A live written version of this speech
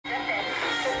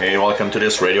Hey, welcome to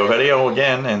this radio video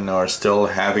again, and we're still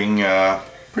having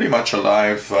pretty much a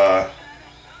live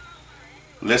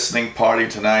listening party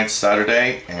tonight,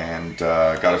 Saturday, and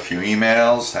got a few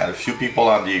emails, had a few people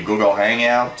on the Google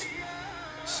Hangout,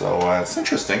 so it's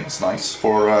interesting, it's nice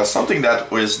for something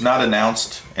that was not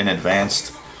announced in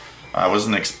advance. I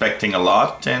wasn't expecting a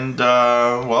lot, and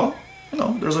well, you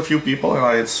know, there's a few people,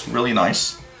 and it's really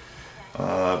nice.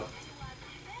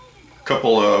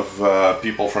 Couple of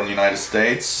people from the United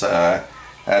States,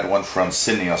 had one from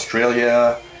Sydney,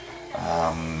 Australia,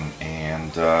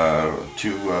 and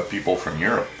two people from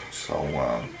Europe,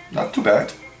 so not too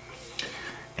bad.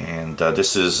 And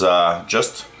this is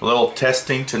just a little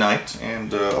testing tonight,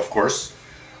 and of course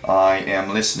I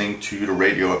am listening to the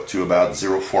radio up to about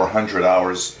 0400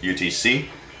 hours UTC.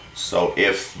 So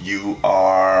if you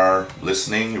are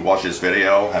listening, you watch this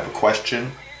video, have a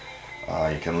question,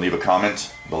 you can leave a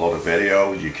comment below the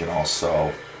video. You can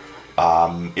also,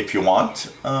 if you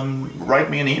want, write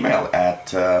me an email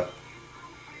at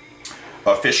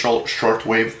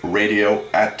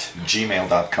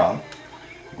officialshortwaveradio@gmail.com.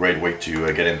 Great way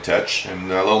to get in touch,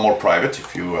 and a little more private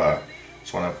if you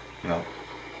just want to, you know,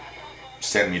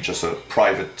 send me just a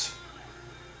private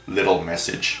little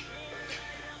message.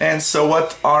 And so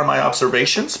what are my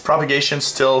observations? Propagation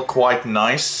still quite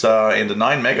nice. In the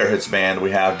 9 megahertz band we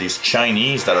have these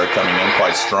Chinese that are coming in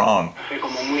quite strong.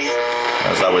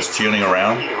 As I was tuning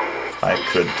around, I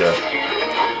could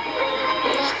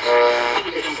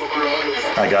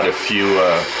I got a few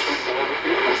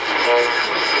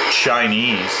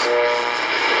Chinese.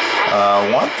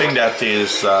 One thing that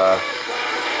is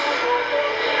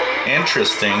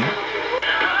interesting,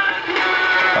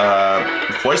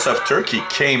 Voice of Turkey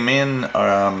came in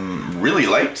really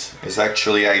late. It's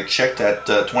actually, I checked at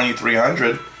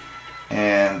 2300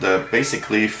 and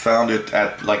basically found it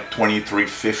at like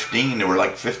 2315. They were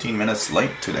like 15 minutes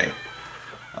late today.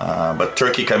 But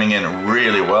Turkey coming in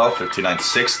really well,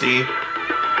 5960.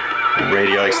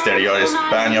 Radio Exterior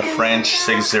España French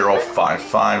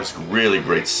 6055 is really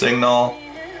great signal.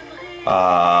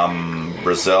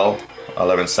 Brazil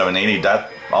 11780, that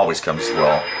always comes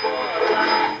well.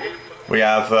 We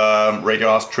have Radio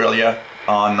Australia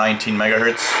on 19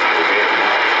 megahertz.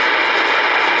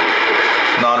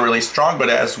 Not really strong, but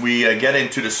as we get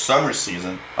into the summer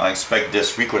season, I expect this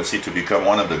frequency to become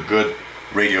one of the good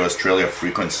Radio Australia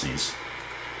frequencies.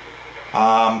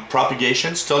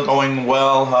 Propagation still going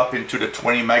well up into the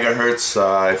 20 megahertz.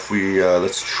 If we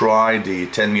let's try the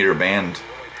 10 meter band.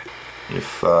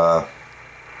 If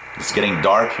it's getting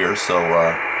dark here, so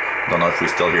don't know if we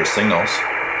still hear signals.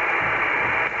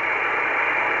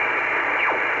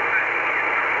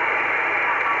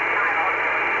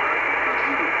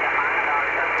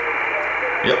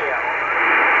 Yep.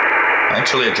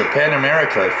 Actually, a Japan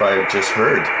America, if I just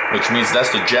heard, which means that's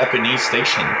the Japanese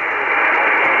station.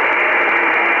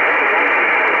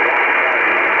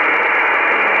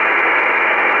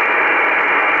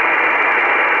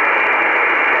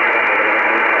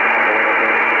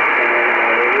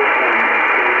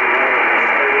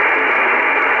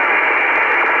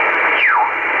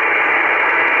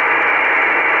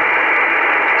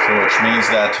 So which means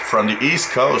that from the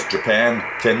East Coast, Japan,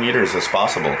 10 meters is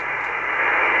possible.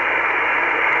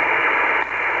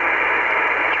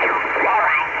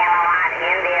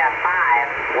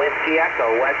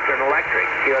 Echo, Western Electric,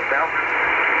 QSL.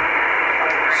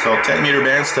 So 10 meter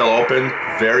band still open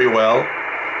very well.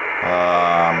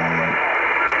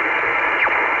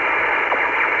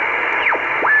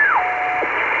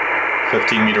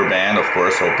 15 meter band, of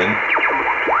course, open.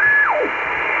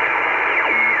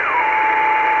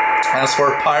 As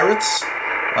for Pirates,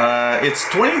 it's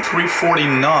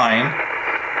 2349,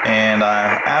 and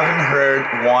I haven't heard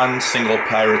one single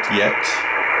pirate yet.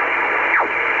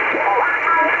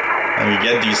 And we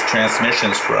get these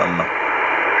transmissions from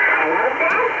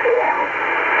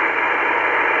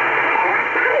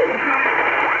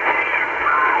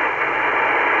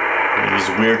these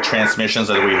weird transmissions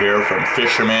that we hear from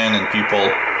fishermen and people.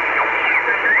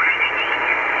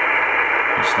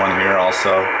 There's one here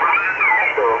also.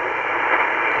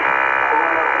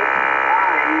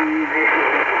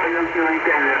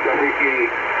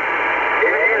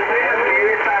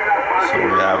 So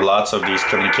we have lots of these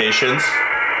communications.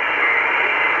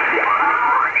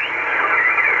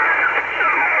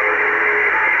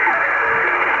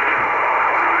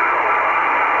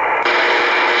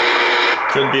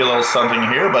 Could be a little something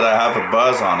here, but I have a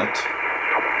buzz on it.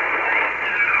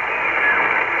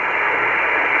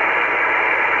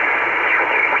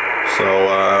 So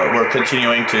we're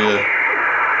continuing to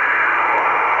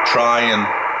try and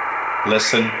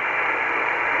listen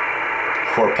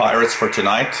for pirates for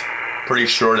tonight. pretty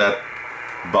sure that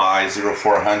by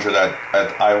 0400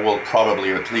 I will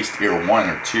probably at least hear one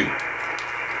or two.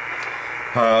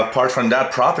 Apart from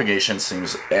that, propagation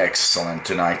seems excellent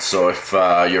tonight. So if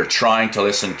you're trying to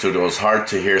listen to those hard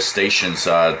to hear stations,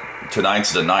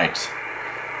 tonight's the night.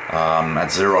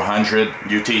 At 0100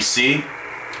 UTC.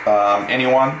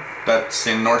 Anyone that's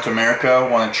in North America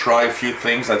want to try a few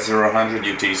things at 0100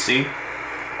 UTC?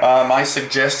 My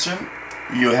suggestion,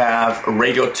 you have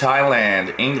Radio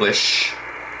Thailand English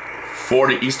for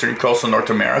the eastern coast of North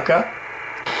America,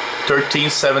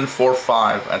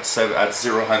 13745 at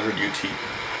 0100 UT.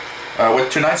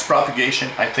 With tonight's propagation,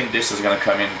 I think this is going to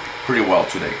come in pretty well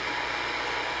today.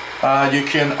 You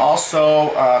can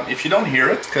also, if you don't hear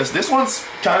it, because this one's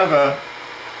kind of a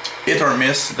hit or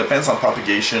miss, depends on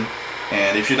propagation,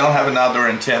 and if you don't have an outdoor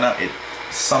antenna, it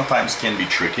sometimes can be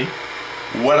tricky.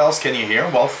 What else can you hear?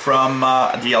 Well, from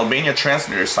the Albania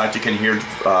transmitter site, you can hear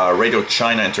Radio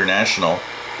China International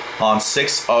on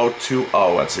 6020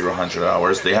 at 0100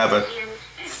 hours. They have a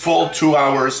full 2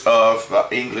 hours of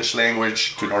English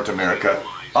language to North America.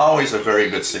 Always a very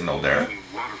good signal there.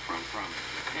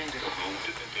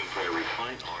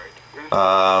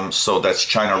 So that's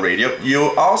China Radio.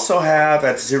 You also have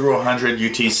at 0100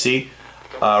 UTC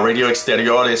Radio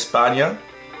Exterior de España,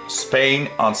 Spain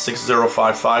on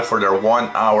 6055 for their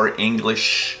 1 hour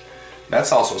English.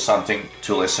 That's also something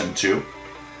to listen to.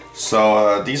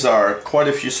 So these are quite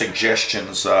a few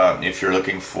suggestions if you're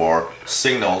looking for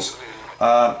signals.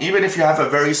 Even if you have a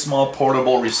very small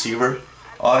portable receiver,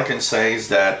 all I can say is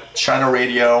that China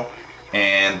Radio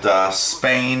and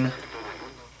Spain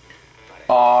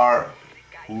are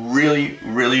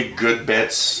really good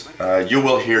bets. You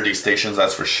will hear these stations,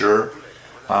 that's for sure.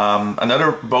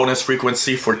 Another bonus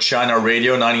frequency for China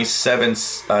Radio,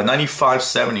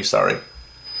 9570, sorry.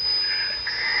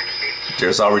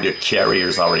 There's already a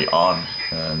carrier's already on,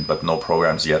 but no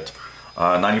programs yet.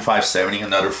 9570,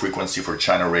 another frequency for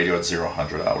China Radio at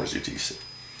 0100 hours UTC.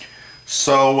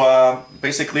 So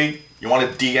basically, you want a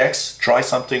DX, try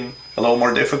something a little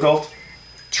more difficult.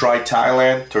 Try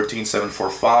Thailand,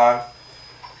 13745.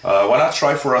 Why not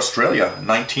try for Australia,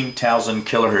 19,000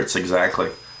 kilohertz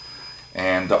exactly.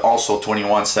 And also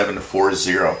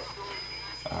 21740.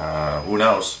 Who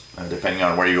knows, depending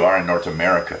on where you are in North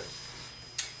America.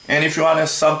 And if you want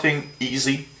something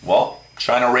easy, well,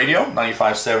 China Radio,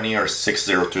 9570 or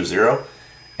 6020.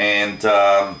 And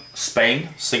Spain,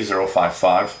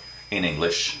 6055 in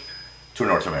English to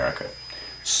North America.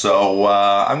 So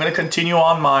I'm going to continue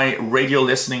on my radio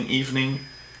listening evening.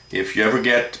 If you ever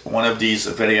get one of these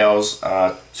videos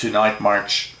tonight,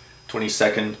 March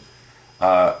 22nd,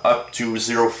 up to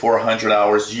 0400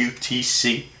 hours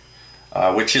UTC,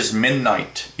 which is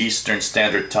midnight Eastern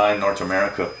Standard Time, North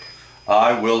America,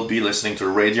 I will be listening to the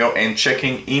radio and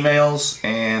checking emails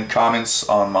and comments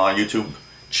on my YouTube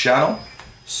channel.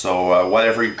 So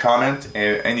whatever you comment,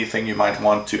 anything you might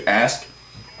want to ask,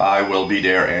 I will be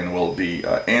there and will be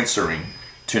answering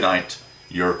tonight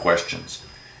your questions.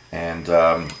 And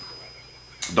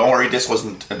don't worry, this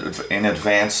wasn't in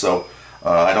advance, so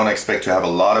I don't expect to have a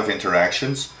lot of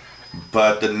interactions.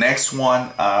 But the next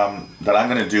one that I'm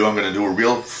going to do a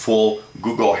real full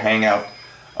Google Hangout.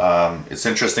 It's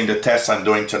interesting, the tests I'm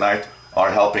doing tonight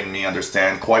are helping me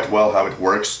understand quite well how it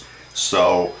works.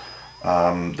 So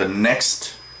the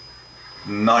next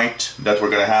night that we're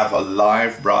going to have a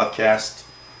live broadcast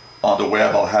on the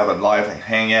web, I'll have a live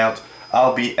hangout.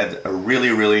 I'll be at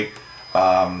really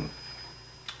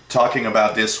talking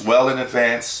about this well in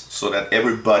advance so that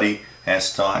everybody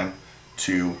has time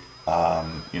to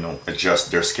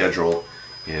adjust their schedule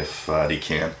if they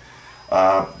can.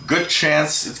 Good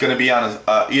chance it's going to be on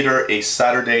either a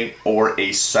Saturday or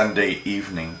a Sunday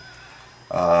evening.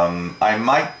 I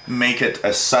might make it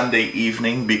a Sunday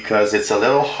evening because it's a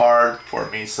little hard for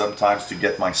me sometimes to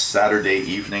get my Saturday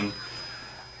evening.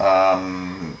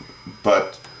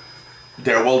 But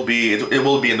it will be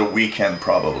in the weekend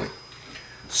probably.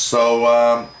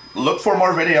 So look for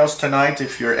more videos tonight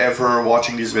if you're ever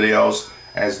watching these videos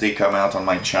as they come out on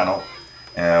my channel.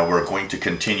 We're going to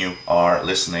continue our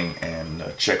listening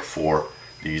and check for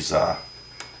these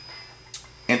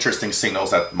interesting signals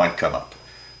that might come up.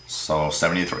 So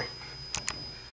 73.